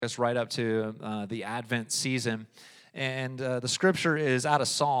us right up to the Advent season. And the scripture is out of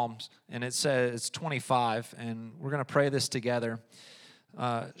Psalms, and it says, it's 25, and we're going to pray this together.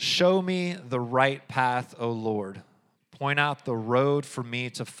 Show me the right path, O Lord. Point out the road for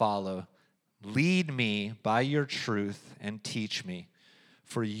me to follow. Lead me by your truth and teach me,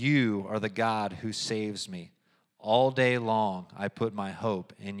 for you are the God who saves me. All day long I put my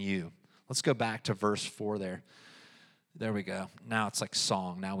hope in you. Let's go back to verse 4 there. There we go. Now it's like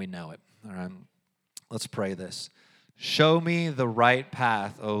song. Now we know it. All right. Let's pray this. Show me the right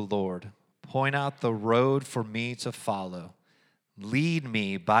path, O Lord. Point out the road for me to follow. Lead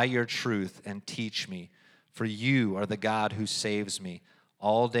me by your truth and teach me, for you are the God who saves me.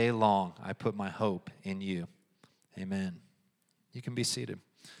 All day long I put my hope in you. Amen. You can be seated.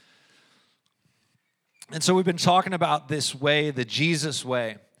 And so we've been talking about this way, the Jesus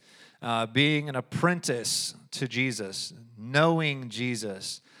way. Being an apprentice to Jesus, knowing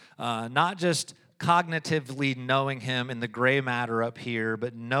Jesus, not just cognitively knowing him in the gray matter up here,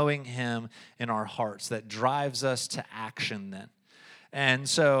 but knowing him in our hearts that drives us to action then. And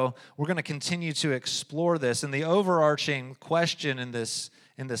so we're going to continue to explore this. And the overarching question in this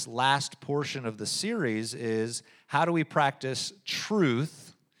last portion of the series is, how do we practice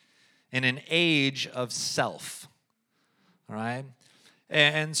truth in an age of self? All right?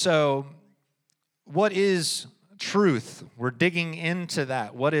 And so, what is truth? We're digging into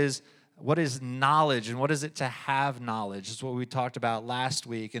that. What is knowledge, and what is it to have knowledge? Is what we talked about last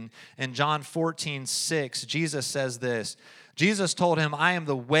week. And in John 14:6, Jesus says this. Jesus told him, I am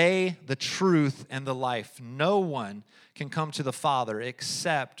the way, the truth, and the life. No one can come to the Father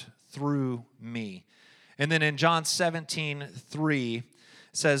except through me. And then in John 17:3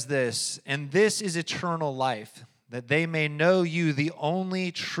 says this, and this is eternal life, that they may know you, the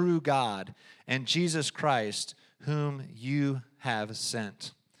only true God, and Jesus Christ, whom you have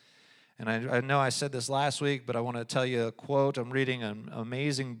sent. And I know I said this last week, but I want to tell you a quote. I'm reading an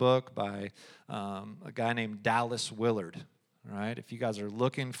amazing book by a guy named Dallas Willard. All right, if you guys are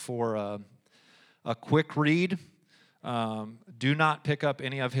looking for a quick read, do not pick up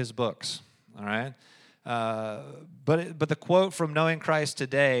any of his books. All right. But the quote from Knowing Christ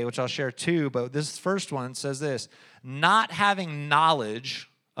Today, which I'll share too, but this first one says this: not having knowledge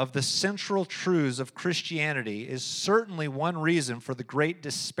of the central truths of Christianity is certainly one reason for the great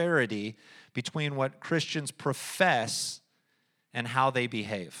disparity between what Christians profess and how they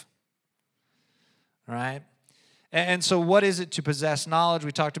behave. All right? And so what is it to possess knowledge?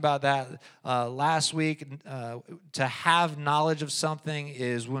 We talked about that last week. To have knowledge of something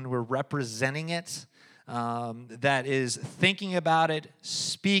is when we're representing it. That is thinking about it,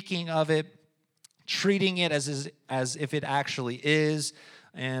 speaking of it, treating it as if it actually is,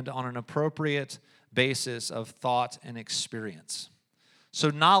 and on an appropriate basis of thought and experience. So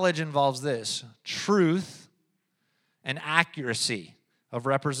knowledge involves this: truth and accuracy of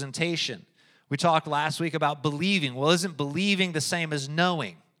representation. We talked last week about believing. Well, isn't believing the same as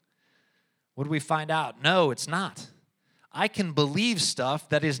knowing? What did we find out? No, it's not. I can believe stuff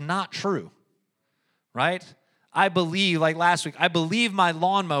that is not true. Right? I believe, like last week, I believe my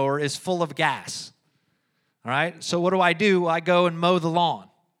lawnmower is full of gas. All right? So what do? I go and mow the lawn.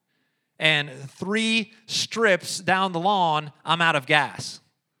 And 3 strips down the lawn, I'm out of gas.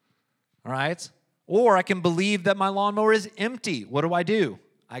 All right? Or I can believe that my lawnmower is empty. What do?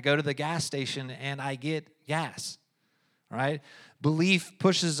 I go to the gas station and I get gas. All right? Belief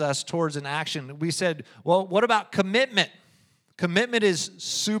pushes us towards an action. We said, well, what about commitment? Commitment is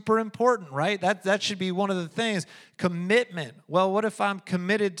super important, right? That should be one of the things. Commitment. Well, what if I'm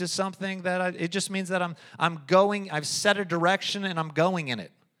committed to something that it just means that I'm going, I've set a direction and I'm going in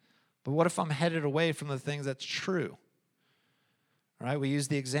it. But what if I'm headed away from the things that's true? All right, we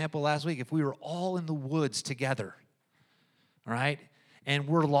used the example last week. If we were all in the woods together, all right, and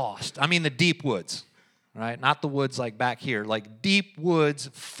we're lost. I mean the deep woods, right? Not the woods like back here, like deep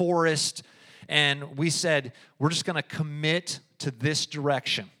woods, forest. And we said, we're just going to commit to this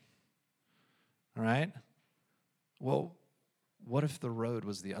direction. All right? Well, what if the road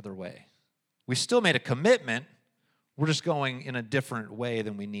was the other way? We still made a commitment. We're just going in a different way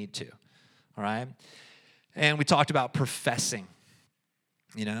than we need to. All right? And we talked about professing.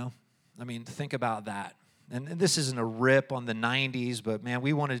 You know? I mean, think about that. And this isn't a rip on the 90s, but man,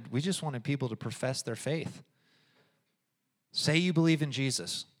 we just wanted people to profess their faith. Say you believe in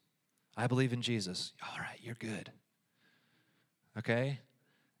Jesus. I believe in Jesus. All right, you're good. Okay?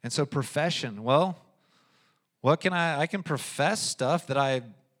 And so profession, well, what can I can profess stuff that I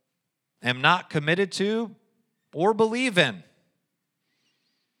am not committed to or believe in.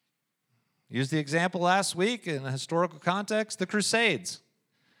 Used the example last week in a historical context, the Crusades.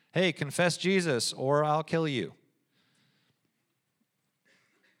 Hey, confess Jesus or I'll kill you.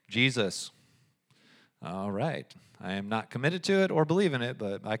 Jesus. All right. I am not committed to it or believe in it,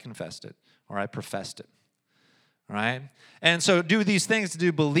 but I confessed it or I professed it. All right? And so do these things,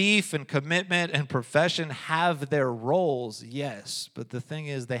 do belief and commitment and profession have their roles? Yes. But the thing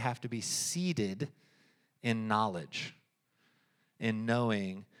is, they have to be seated in knowledge, in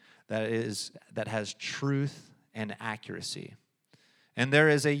knowing that has truth and accuracy. And there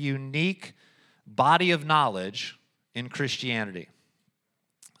is a unique body of knowledge in Christianity.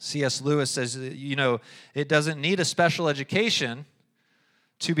 C.S. Lewis says, it doesn't need a special education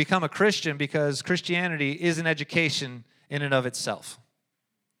to become a Christian because Christianity is an education in and of itself.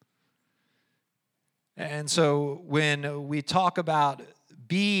 And so when we talk about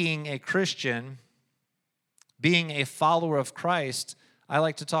being a Christian, being a follower of Christ, I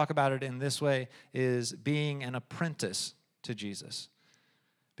like to talk about it in this way, is being an apprentice to Jesus.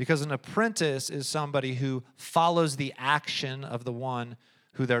 Because an apprentice is somebody who follows the action of the one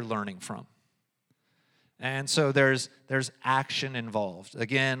who they're learning from. And so there's action involved.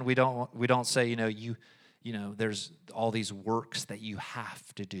 Again, we don't say, there's all these works that you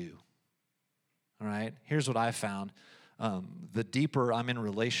have to do. All right? Here's what I found. The deeper I'm in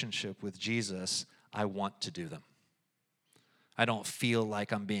relationship with Jesus, I want to do them. I don't feel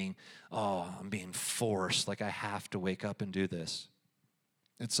like I'm being forced, like I have to wake up and do this.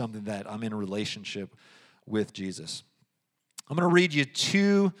 It's something that I'm in a relationship with Jesus. I'm going to read you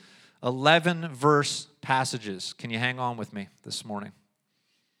 2 11-verse passages. Can you hang on with me this morning?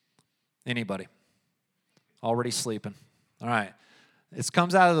 Anybody? Already sleeping? All right. This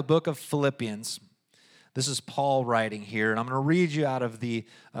comes out of the book of Philippians. This is Paul writing here, and I'm going to read you out of the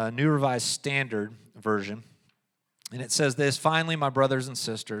New Revised Standard Version. And it says this, "Finally, my brothers and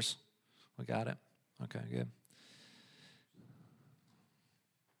sisters." We got it? Okay, good.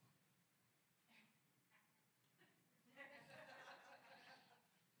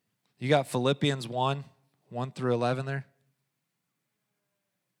 You got Philippians 1 through 11 there?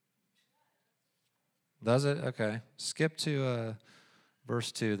 Does it? Okay. Skip to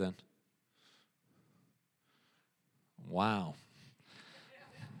verse 2 then. Wow.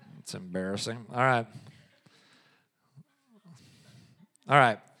 It's embarrassing. All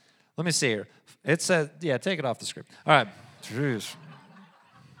right. Let me see here. It says, take it off the script. All right. Jeez.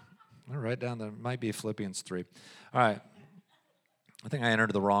 I'll write down there might be Philippians 3. All right. I think I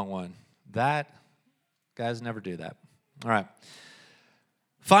entered the wrong one. Guys never do that. All right.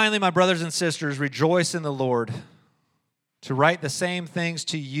 "Finally, my brothers and sisters, rejoice in the Lord. To write the same things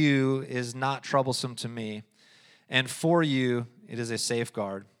to you is not troublesome to me, and for you it is a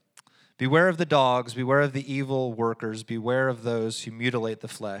safeguard. Beware of the dogs, beware of the evil workers, beware of those who mutilate the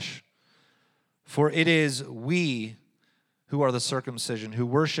flesh. For it is we who are the circumcision, who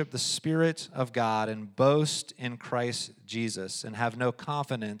worship the Spirit of God and boast in Christ Jesus and have no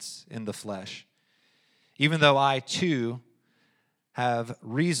confidence in the flesh. Even though I too have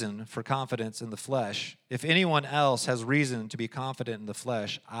reason for confidence in the flesh, if anyone else has reason to be confident in the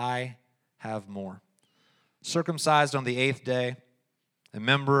flesh, I have more. Circumcised on the 8th day, a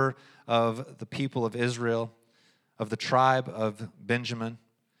member of the people of Israel, of the tribe of Benjamin,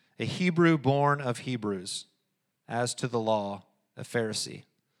 a Hebrew born of Hebrews, as to the law, a Pharisee,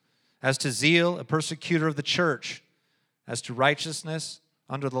 as to zeal, a persecutor of the church, as to righteousness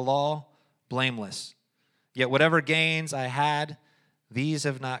under the law, blameless. Yet whatever gains I had, these I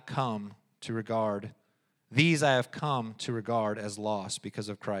have come to regard as loss because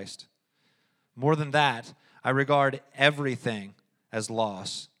of Christ. More than that, I regard everything as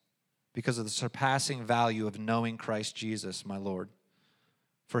loss because of the surpassing value of knowing Christ Jesus, my Lord.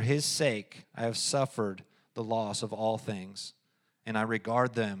 For his sake, I have suffered the loss of all things, and I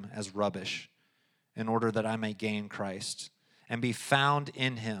regard them as rubbish, in order that I may gain Christ and be found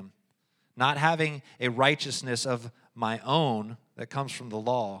in him, not having a righteousness of my own that comes from the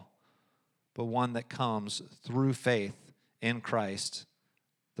law, but one that comes through faith in Christ,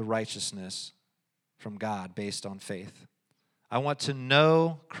 the righteousness from God based on faith. I want to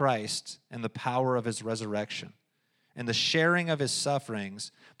know Christ and the power of his resurrection and the sharing of his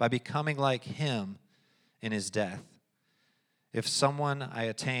sufferings by becoming like him in his death. If somehow I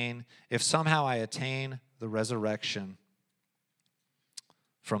attain the resurrection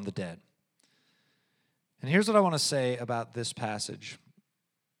from the dead. And here's what I want to say about this passage.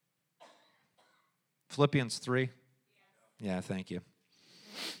 Philippians 3. Yeah, thank you.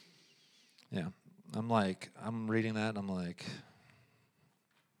 Yeah, I'm reading that and I'm like,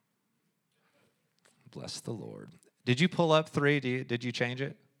 bless the Lord. Did you pull up 3? Did you change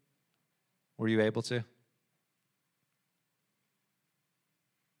it? Were you able to?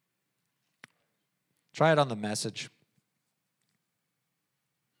 Try it on the Message.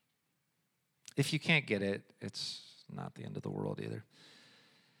 If you can't get it, it's not the end of the world either.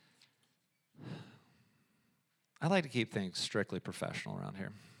 I like to keep things strictly professional around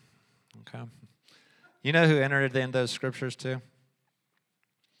here. Okay? You know who entered in those scriptures too?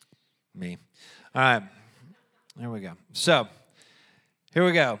 Me. All right. There we go. So, here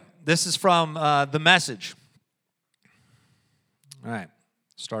we go. This is from the Message. All right.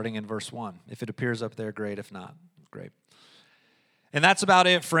 Starting in verse 1. If it appears up there, great. If not, great. And that's about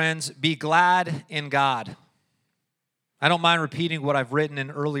it, friends. Be glad in God. I don't mind repeating what I've written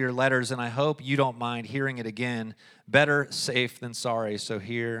in earlier letters, and I hope you don't mind hearing it again. Better safe than sorry, so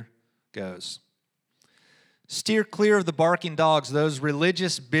here goes. Steer clear of the barking dogs, those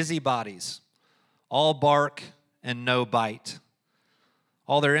religious busybodies. All bark and no bite.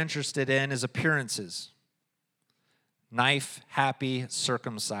 All they're interested in is appearances. Knife-happy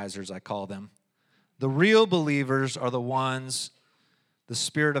circumcisers, I call them. The real believers are the ones the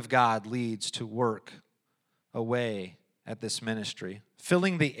Spirit of God leads to work away at this ministry,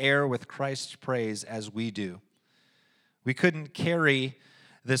 filling the air with Christ's praise as we do. We couldn't carry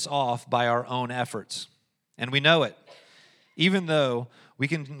this off by our own efforts, and we know it, even though we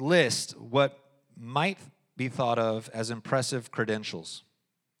can list what might be thought of as impressive credentials.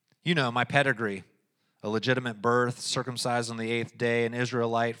 You know, my pedigree, a legitimate birth, circumcised on the 8th day, an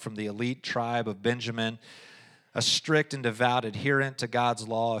Israelite from the elite tribe of Benjamin, a strict and devout adherent to God's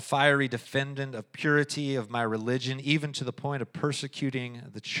law, a fiery defendant of purity of my religion, even to the point of persecuting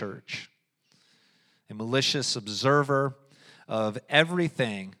the church, a malicious observer of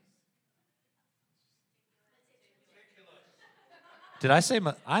everything. Did I say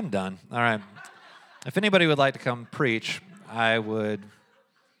I'm done? All right. If anybody would like to come preach, I would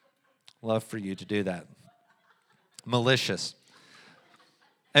love for you to do that. Malicious.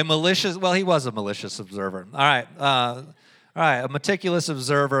 Well, he was a malicious observer. All right, a meticulous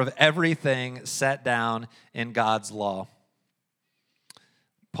observer of everything set down in God's law.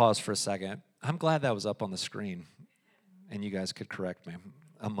 Pause for a second. I'm glad that was up on the screen, and you guys could correct me.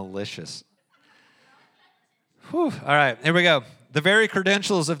 A malicious. Whew. All right, here we go. The very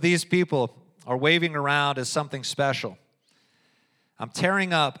credentials of these people are waving around as something special. I'm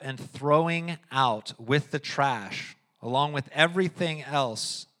tearing up and throwing out with the trash, along with everything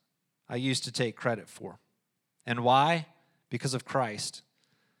else I used to take credit for. And why? Because of Christ.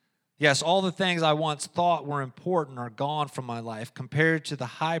 Yes, all the things I once thought were important are gone from my life compared to the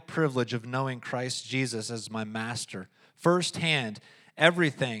high privilege of knowing Christ Jesus as my master. Firsthand,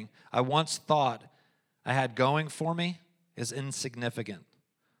 everything I once thought I had going for me is insignificant.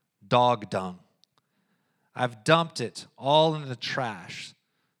 Dog dung. I've dumped it all in the trash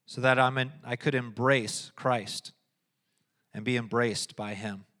so that I could embrace Christ and be embraced by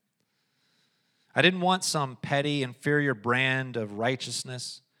him. I didn't want some petty, inferior brand of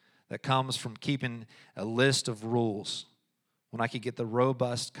righteousness that comes from keeping a list of rules when I could get the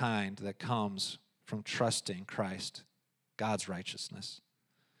robust kind that comes from trusting Christ, God's righteousness.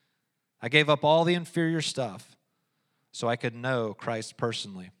 I gave up all the inferior stuff so I could know Christ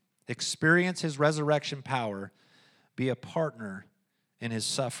personally, experience his resurrection power, be a partner in his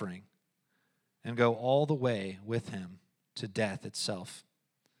suffering, and go all the way with him to death itself.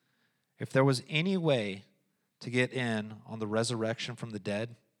 If there was any way to get in on the resurrection from the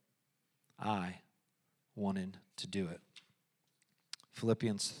dead, I wanted to do it.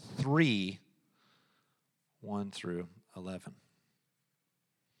 Philippians 3, 1 through 11.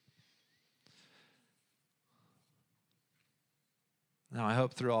 Now, I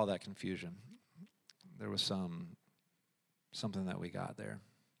hope through all that confusion, there was something that we got there.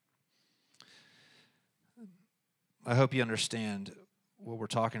 I hope you understand what we're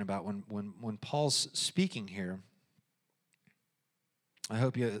talking about when Paul's speaking here. I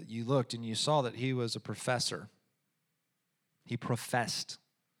hope you looked and you saw that he was a professor. He professed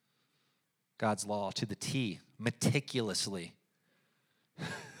God's law to the T, meticulously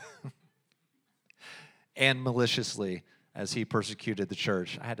and maliciously as he persecuted the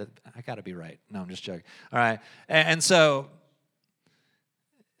church. I got to be right. No, I'm just joking. All right. And so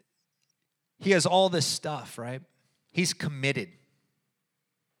he has all this stuff, right? He's committed.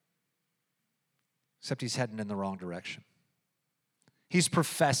 Except he's heading in the wrong direction. He's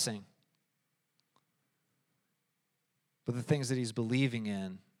professing. But the things that he's believing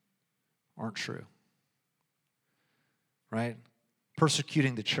in aren't true. Right?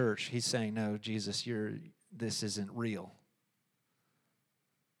 Persecuting the church. He's saying, no, Jesus, this isn't real.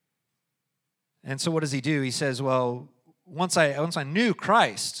 And so what does he do? He says, well, once I knew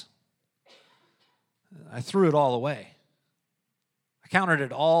Christ, I threw it all away. counted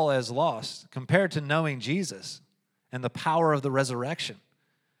it all as loss compared to knowing Jesus and the power of the resurrection.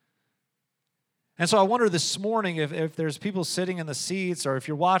 And so I wonder this morning if there's people sitting in the seats or if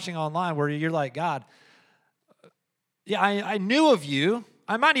you're watching online where you're like, God, yeah, I knew of you.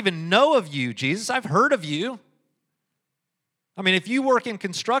 I might even know of you, Jesus. I've heard of you. I mean, if you work in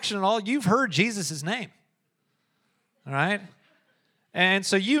construction and all, you've heard Jesus' name. All right? And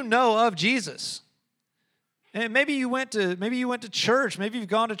so you know of Jesus. And maybe you went to church. Maybe you've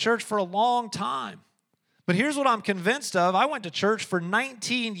gone to church for a long time. But here's what I'm convinced of. I went to church for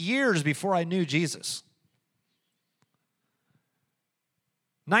 19 years before I knew Jesus.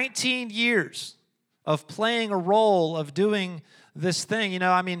 19 years of playing a role, of doing this thing. You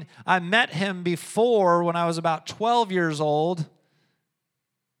know, I mean, I met him before when I was about 12 years old,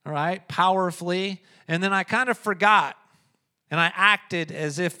 all right, powerfully, and then I kind of forgot, and I acted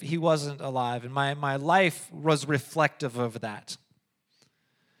as if he wasn't alive, and my life was reflective of that.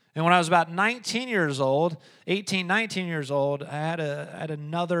 And when I was about 19 years old, 18, 19 years old, I had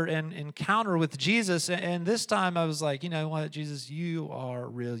another encounter with Jesus, and this time I was like, you know what, Jesus, you are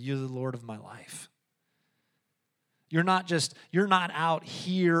real. You're the Lord of my life. You're not out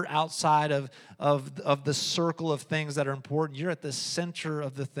here outside of the circle of things that are important. You're at the center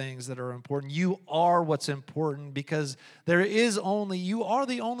of the things that are important. You are what's important because you are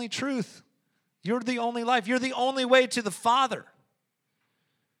the only truth. You're the only life. You're the only way to the Father.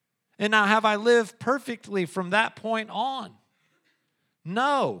 And now, have I lived perfectly from that point on?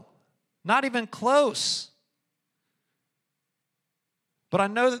 No, not even close. But I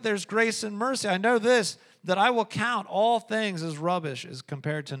know that there's grace and mercy. I know this, that I will count all things as rubbish as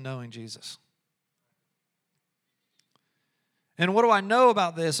compared to knowing Jesus. And what do I know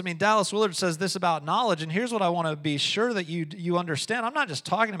about this? I mean, Dallas Willard says this about knowledge, and here's what I want to be sure that you understand. I'm not just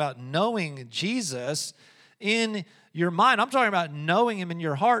talking about knowing Jesus in your mind. I'm talking about knowing him in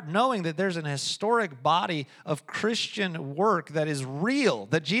your heart, knowing that there's an historic body of Christian work that is real,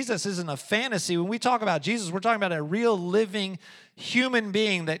 that Jesus isn't a fantasy. When we talk about Jesus, we're talking about a real living human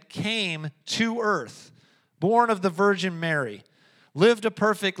being that came to earth, born of the Virgin Mary, lived a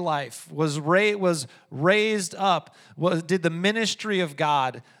perfect life, was raised up, did the ministry of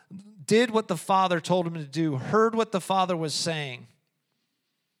God, did what the Father told him to do, heard what the Father was saying,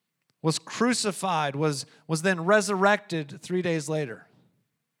 was crucified, was then resurrected 3 days later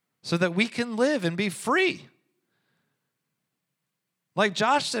so that we can live and be free. Like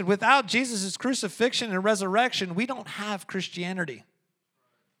Josh said, without Jesus' crucifixion and resurrection, we don't have Christianity.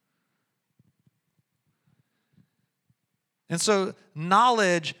 And so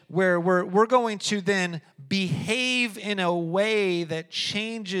knowledge where we're going to then behave in a way that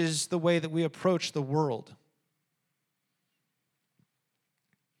changes the way that we approach the world.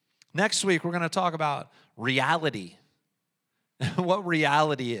 Next week, we're going to talk about reality, what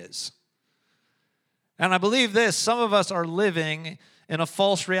reality is. And I believe this, some of us are living in a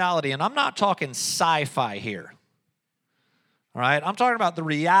false reality, and I'm not talking sci-fi here, all right? I'm talking about the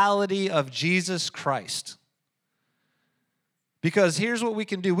reality of Jesus Christ. Because here's what we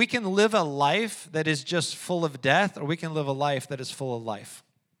can do. We can live a life that is just full of death, or we can live a life that is full of life.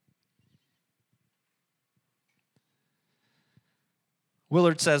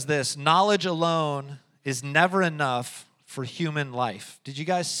 Willard says this, knowledge alone is never enough for human life. Did you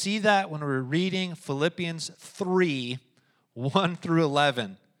guys see that when we were reading Philippians 3, 1 through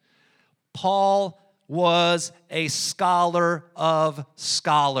 11? Paul was a scholar of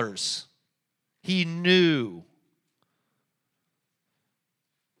scholars. He knew.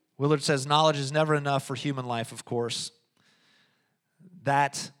 Willard says knowledge is never enough for human life, of course.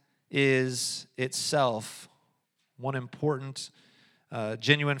 That is itself one important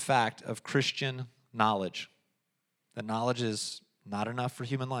genuine fact of Christian knowledge. That knowledge is not enough for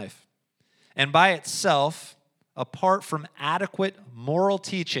human life. And by itself, apart from adequate moral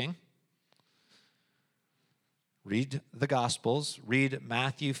teaching, read the Gospels, read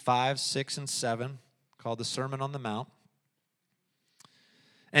Matthew 5, 6, and 7, called the Sermon on the Mount.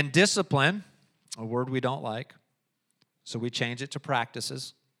 And discipline, a word we don't like, so we change it to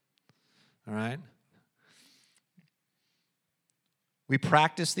practices, all right? We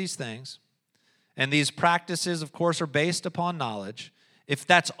practice these things, and these practices, of course, are based upon knowledge. If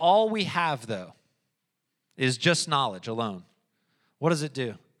that's all we have, though, is just knowledge alone, what does it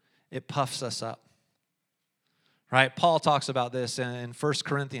do? It puffs us up, right? Paul talks about this in 1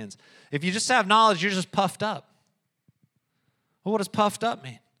 Corinthians. If you just have knowledge, you're just puffed up. Well, what does puffed up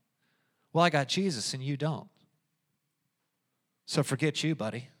mean? Well, I got Jesus and you don't. So forget you,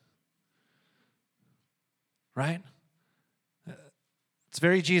 buddy. Right? It's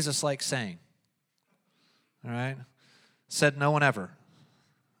very Jesus-like saying. All right? Said no one ever.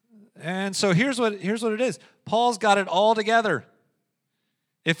 And so here's what it is. Paul's got it all together.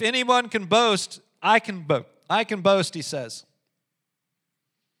 If anyone can boast, I can boast, he says.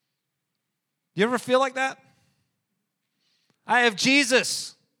 You ever feel like that? I have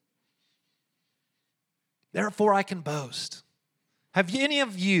Jesus. Therefore, I can boast. Have any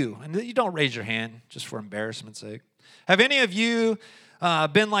of you, and you don't raise your hand just for embarrassment's sake, have any of you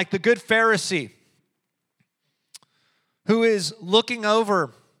been like the good Pharisee who is looking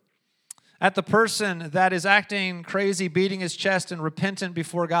over at the person that is acting crazy, beating his chest and repentant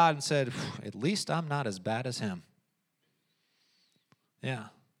before God and said, at least I'm not as bad as him? Yeah.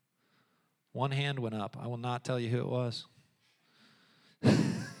 One hand went up. I will not tell you who it was.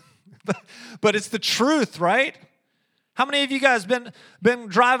 But it's the truth, right? How many of you guys been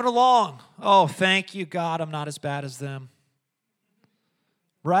driving along? Oh, thank you, God, I'm not as bad as them.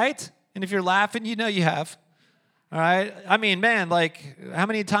 Right? And if you're laughing, you know you have. All right? I mean, man, like, how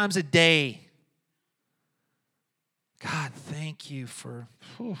many times a day? God, thank you for,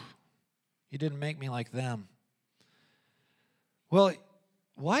 you didn't make me like them. Well,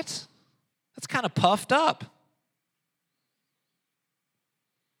 what? That's kind of puffed up.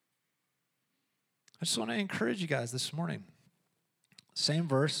 I just want to encourage you guys this morning. Same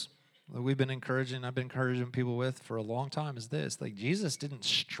verse that I've been encouraging people with for a long time is this. Like, Jesus didn't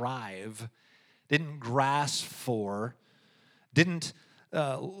strive, didn't grasp for, didn't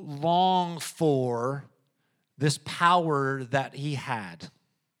long for this power that he had.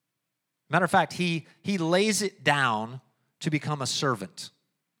 Matter of fact, he lays it down to become a servant.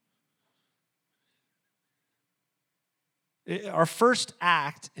 Our first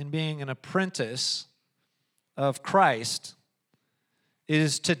act in being an apprentice of Christ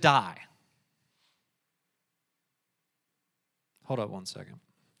is to die. Hold up one second.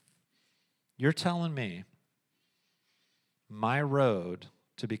 You're telling me my road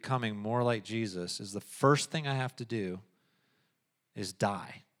to becoming more like Jesus is the first thing I have to do is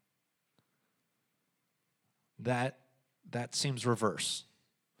die. That seems reverse.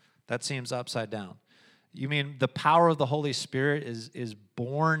 That seems upside down. You mean the power of the Holy Spirit is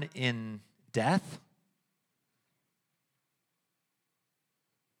born in death?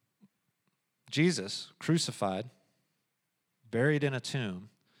 Jesus, crucified, buried in a tomb,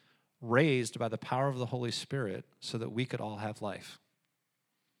 raised by the power of the Holy Spirit so that we could all have life.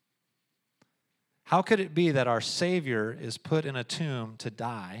 How could it be that our Savior is put in a tomb to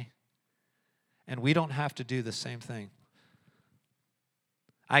die and we don't have to do the same thing?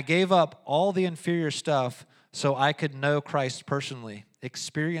 I gave up all the inferior stuff so I could know Christ personally,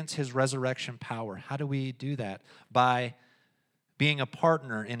 experience his resurrection power. How do we do that? By being a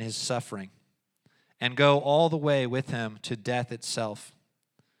partner in his suffering and go all the way with him to death itself.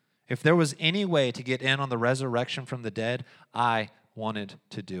 If there was any way to get in on the resurrection from the dead, I wanted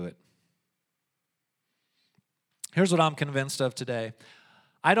to do it. Here's what I'm convinced of today.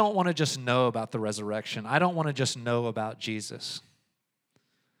 I don't want to just know about the resurrection. I don't want to just know about Jesus.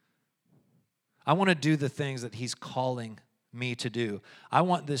 I want to do the things that he's calling me to do. I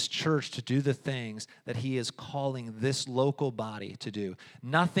want this church to do the things that he is calling this local body to do.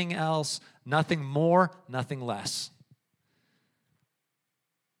 Nothing else, nothing more, nothing less.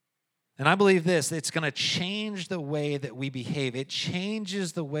 And I believe this, it's going to change the way that we behave. It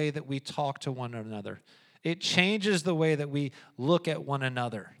changes the way that we talk to one another. It changes the way that we look at one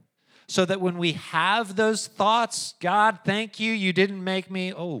another. So that when we have those thoughts, God, thank you, you didn't make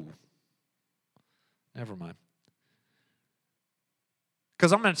me, never mind.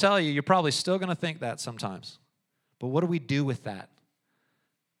 Because I'm going to tell you, you're probably still going to think that sometimes. But what do we do with that?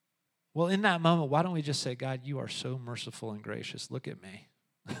 Well, in that moment, why don't we just say, God, you are so merciful and gracious. Look at me.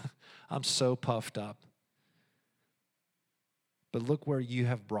 I'm so puffed up. But look where you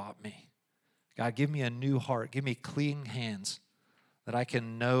have brought me. God, give me a new heart. Give me clean hands that I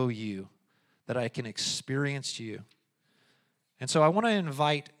can know you, that I can experience you. And so I want to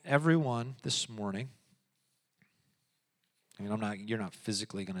invite everyone this morning. I mean, you're not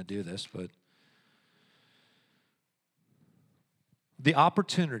physically going to do this, but the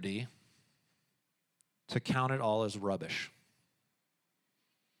opportunity to count it all as rubbish.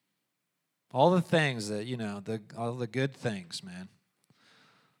 All the things that, all the good things, man.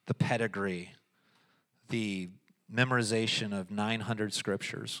 The pedigree, the memorization of 900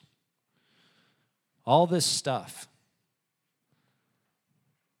 scriptures. All this stuff.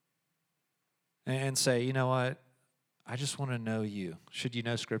 And say, you know what? I just want to know you. Should you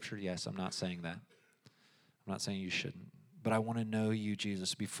know Scripture? Yes, I'm not saying that. I'm not saying you shouldn't. But I want to know you,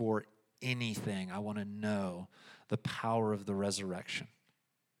 Jesus. Before anything, I want to know the power of the resurrection.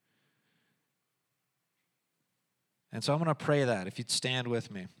 And so I'm going to pray that, if you'd stand with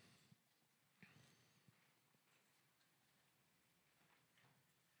me.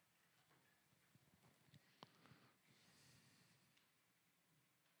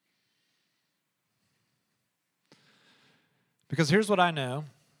 Because here's what I know,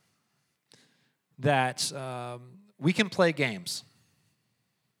 that we can play games.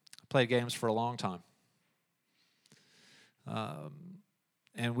 Played games for a long time.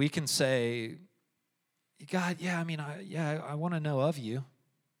 And we can say, God, I want to know of you.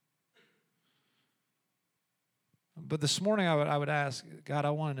 But this morning I would ask, God,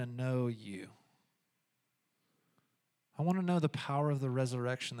 I want to know you. I want to know the power of the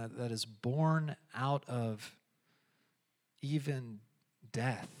resurrection that is born out of even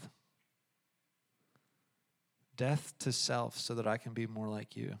death. Death to self so that I can be more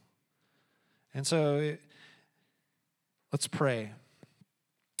like you. And so let's pray.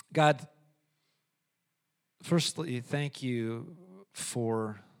 God, firstly, thank you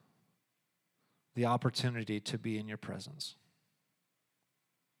for the opportunity to be in your presence.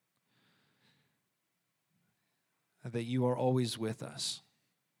 That you are always with us,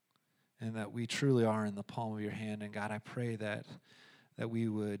 and that we truly are in the palm of your hand. And God, I pray that we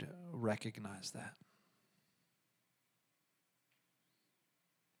would recognize that.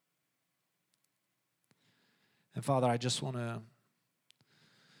 And Father, I just want to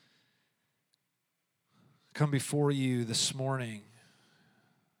come before you this morning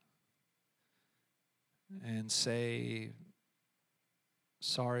and say,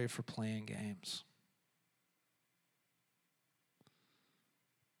 sorry for playing games.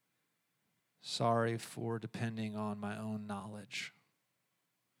 Sorry for depending on my own knowledge,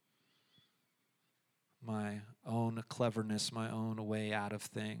 my own cleverness, my own way out of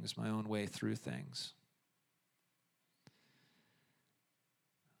things, my own way through things.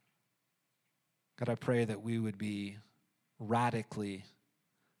 God, I pray that we would be radically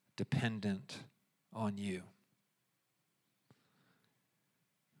dependent on you.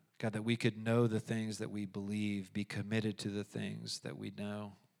 God, that we could know the things that we believe, be committed to the things that we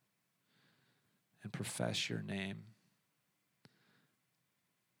know, and profess your name.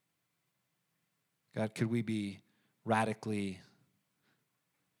 God, could we be radically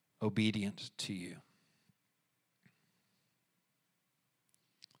obedient to you?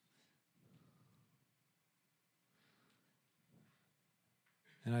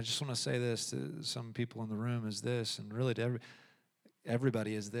 And I just want to say this to some people in the room is this, and really to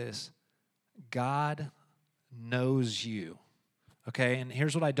everybody is this. God knows you. Okay, and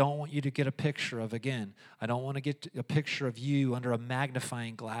here's what I don't want you to get a picture of again. I don't want to get a picture of you under a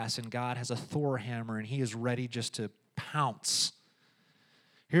magnifying glass and God has a Thor hammer and he is ready just to pounce.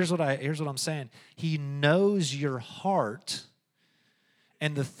 Here's what I'm saying. He knows your heart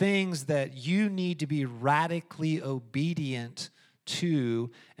and the things that you need to be radically obedient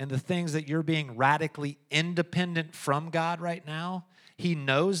to and the things that you're being radically independent from God right now. He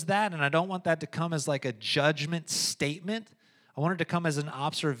knows that, and I don't want that to come as like a judgment statement. I want it to come as an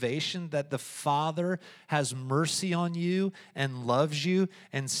observation that the Father has mercy on you and loves you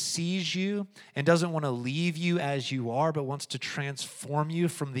and sees you and doesn't want to leave you as you are, but wants to transform you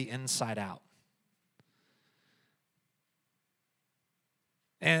from the inside out.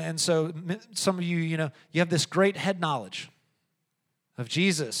 And so some of you, you have this great head knowledge of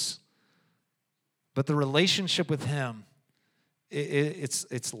Jesus, but the relationship with him,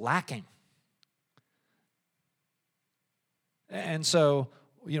 it's lacking. And so,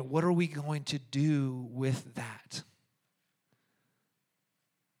 what are we going to do with that?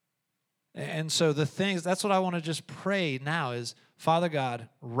 And so that's what I want to just pray now is, Father God,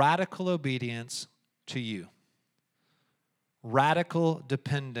 radical obedience to you. Radical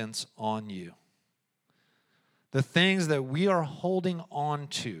dependence on you. The things that we are holding on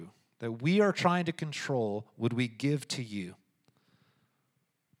to, that we are trying to control, would we give to you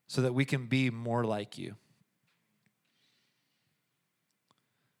so that we can be more like you?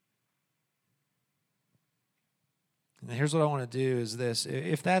 And here's what I want to do is this.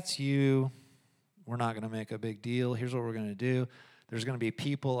 If that's you, we're not going to make a big deal. Here's what we're going to do. There's going to be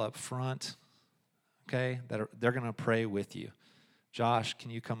people up front, okay, they're going to pray with you. Josh, can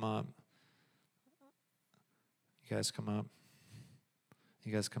you come up? You guys come up.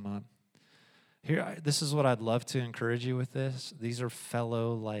 You guys come up. Here, this is what I'd love to encourage you with this. These are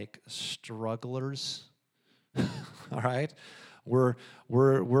fellow, strugglers, all right? We're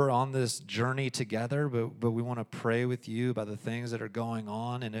on this journey together, but we want to pray with you about the things that are going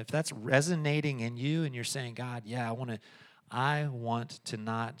on. And if that's resonating in you and you're saying, God, yeah, I want to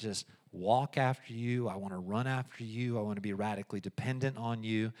not just walk after you. I want to run after you. I want to be radically dependent on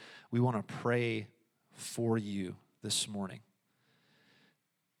you. We want to pray for you this morning.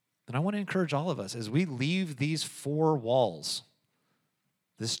 And I want to encourage all of us as we leave these four walls,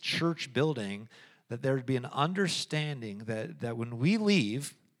 this church building, that there would be an understanding that when we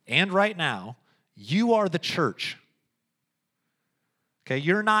leave, and right now, you are the church. Okay,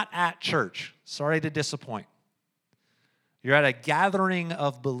 you're not at church. Sorry to disappoint. You're at a gathering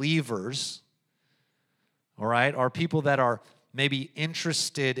of believers, all right, or people that are maybe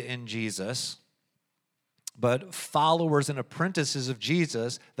interested in Jesus, but followers and apprentices of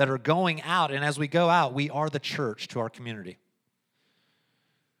Jesus that are going out. And as we go out, we are the church to our community.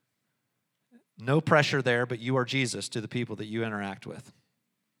 No pressure there, but you are Jesus to the people that you interact with.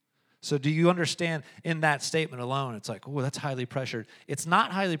 So do you understand in that statement alone, it's like, oh, that's highly pressured. It's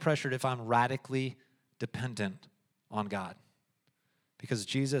not highly pressured if I'm radically dependent on God, because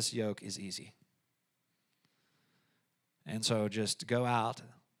Jesus' yoke is easy. And so just go out,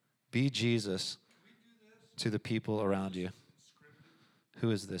 be Jesus to the people around you. Who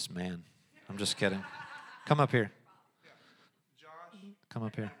is this man? I'm just kidding. Come up here. Come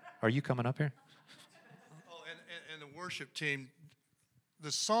up here. Are you coming up here? Oh, and the worship team,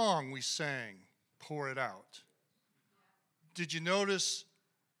 the song we sang, Pour It Out. Did you notice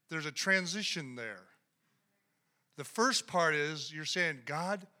there's a transition there? The first part is you're saying,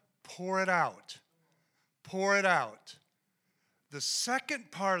 God, pour it out. Pour it out. The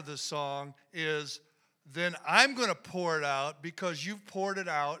second part of the song is, then I'm going to pour it out because you've poured it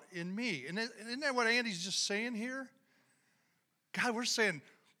out in me. And isn't that what Andy's just saying here? God, we're saying,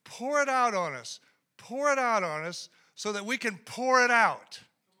 pour it out on us. Pour it out on us so that we can pour it out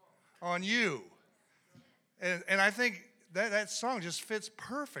on you. And I think that song just fits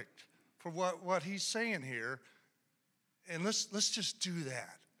perfect for what he's saying here. And let's just do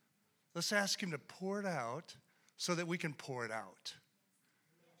that. Let's ask him to pour it out so that we can pour it out.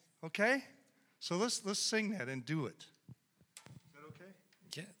 Okay? So let's sing that and do it. Is that okay?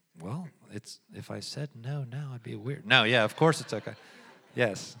 Yeah. Well, if I said no now, I'd be weird. No, yeah, of course it's okay.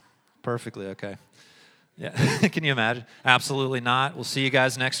 Yes, perfectly okay. Yeah, can you imagine? Absolutely not. We'll see you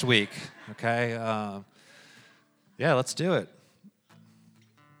guys next week. Okay. Yeah, let's do it.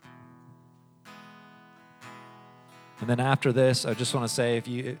 And then after this, I just want to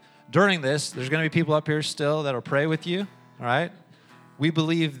say, during this, there's going to be people up here still that'll pray with you. All right. We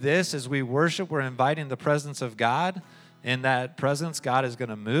believe this as we worship, we're inviting the presence of God. In that presence, God is going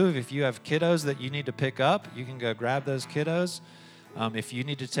to move. If you have kiddos that you need to pick up, you can go grab those kiddos. If you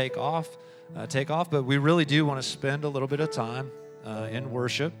need to take off. But we really do want to spend a little bit of time in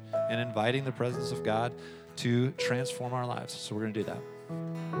worship and inviting the presence of God to transform our lives. So we're going to do that.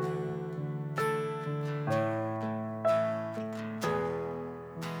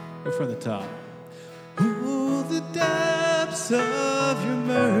 Go from the top. Oh, the depths of your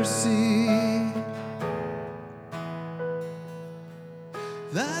mercy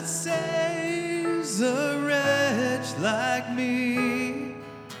that saves a wretch like me,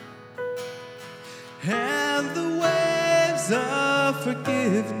 and the waves of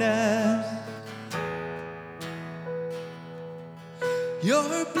forgiveness,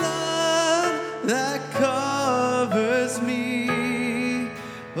 your blood that covers me,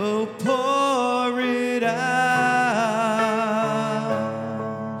 oh, pour it out,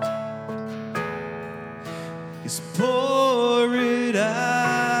 yes, pour it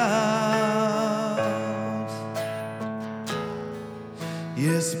out,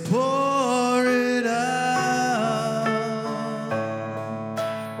 yes, pour it out,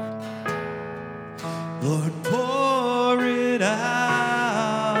 Lord, pour it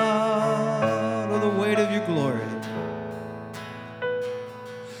out, oh, the weight of your glory.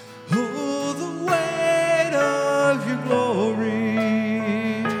 Oh, the weight of your glory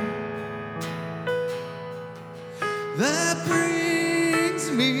that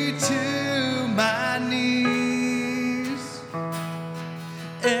brings me to my knees,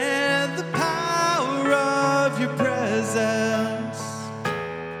 and the power of your presence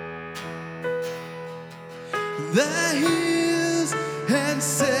that heals and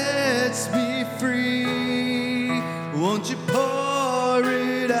sets me free. Won't you pour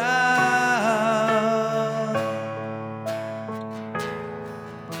it out?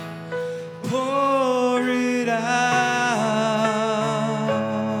 Pour it out.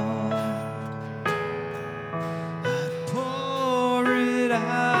 Pour it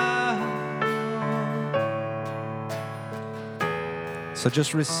out. So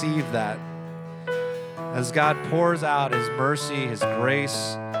just receive that. As God pours out His mercy, His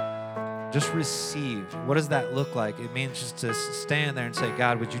grace, just receive. What does that look like? It means just to stand there and say,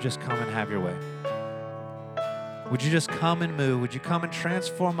 God, would you just come and have your way? Would you just come and move? Would you come and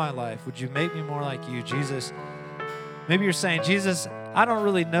transform my life? Would you make me more like you, Jesus? Maybe you're saying, Jesus, I don't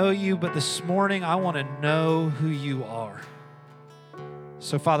really know you, but this morning I want to know who you are.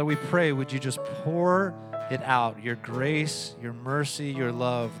 So, Father, we pray, would you just pour it out, your grace, your mercy, your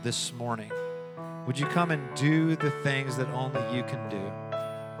love this morning? Would you come and do the things that only you can do?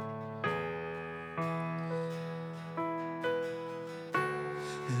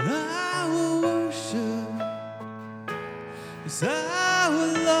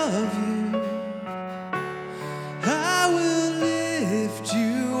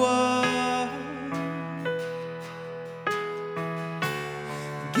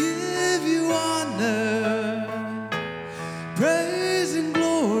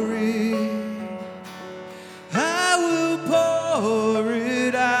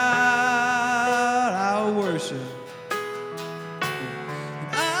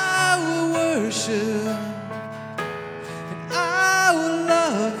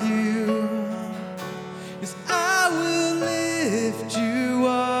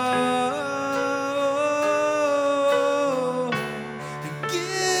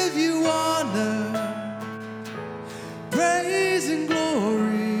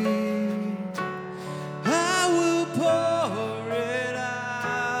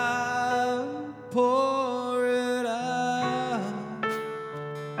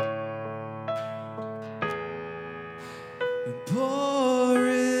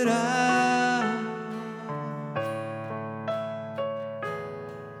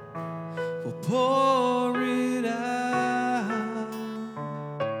 We'll pour it out.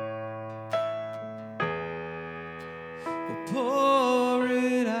 We'll pour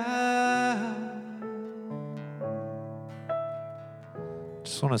it out.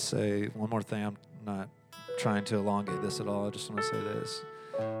 Just want to say one more thing. I'm not trying to elongate this at all. I just want to say this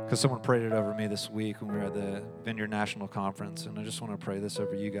because someone prayed it over me this week when we were at the Vineyard National Conference, and I just want to pray this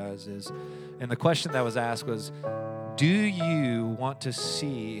over you guys. And the question that was asked was, do you want to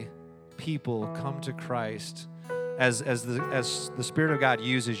see people come to Christ as the Spirit of God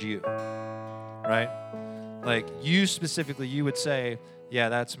uses you, right? Like you specifically, you would say, yeah,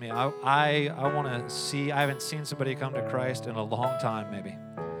 that's me. I want to see, I haven't seen somebody come to Christ in a long time maybe.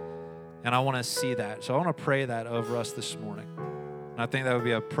 And I want to see that. So I want to pray that over us this morning. And I think that would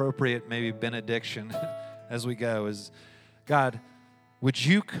be appropriate maybe benediction as we go is, God, would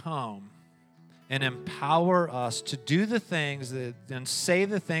you come and empower us to do the things that, and say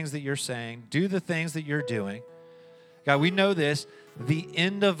the things that you're saying, do the things that you're doing. God, we know this, the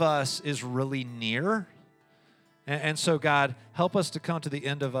end of us is really near. And so, God, help us to come to the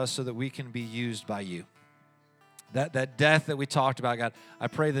end of us so that we can be used by you. That death that we talked about, God, I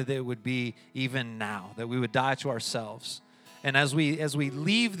pray that it would be even now, that we would die to ourselves. And as we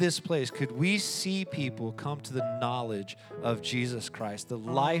leave this place, could we see people come to the knowledge of Jesus Christ, the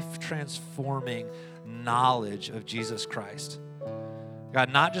life-transforming knowledge of Jesus Christ.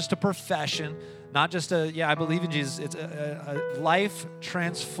 God, not just a profession, not just I believe in Jesus. It's a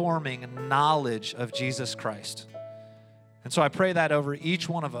life-transforming knowledge of Jesus Christ. And so I pray that over each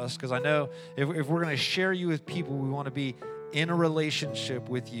one of us, because I know if we're going to share you with people, we want to be in a relationship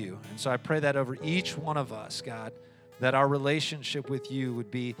with you. And so I pray that over each one of us, God, that our relationship with you would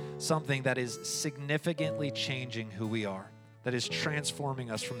be something that is significantly changing who we are, that is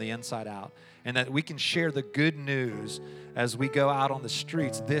transforming us from the inside out, and that we can share the good news as we go out on the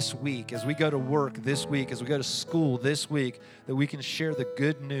streets this week, as we go to work this week, as we go to school this week, that we can share the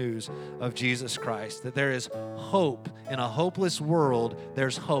good news of Jesus Christ, that there is hope in a hopeless world.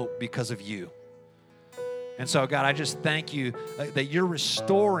 There's hope because of you. And so, God, I just thank you that you're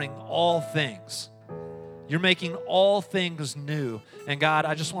restoring all things. You're making all things new. And God,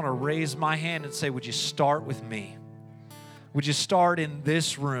 I just want to raise my hand and say, would you start with me? Would you start in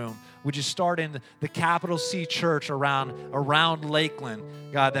this room? Would you start in the capital C church around Lakeland,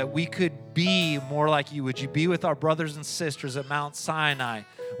 God, that we could be more like you? Would you be with our brothers and sisters at Mount Sinai?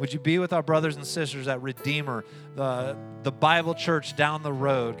 Would you be with our brothers and sisters at Redeemer, the Bible church down the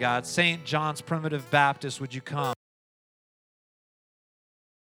road, God? St. John's Primitive Baptist, would you come?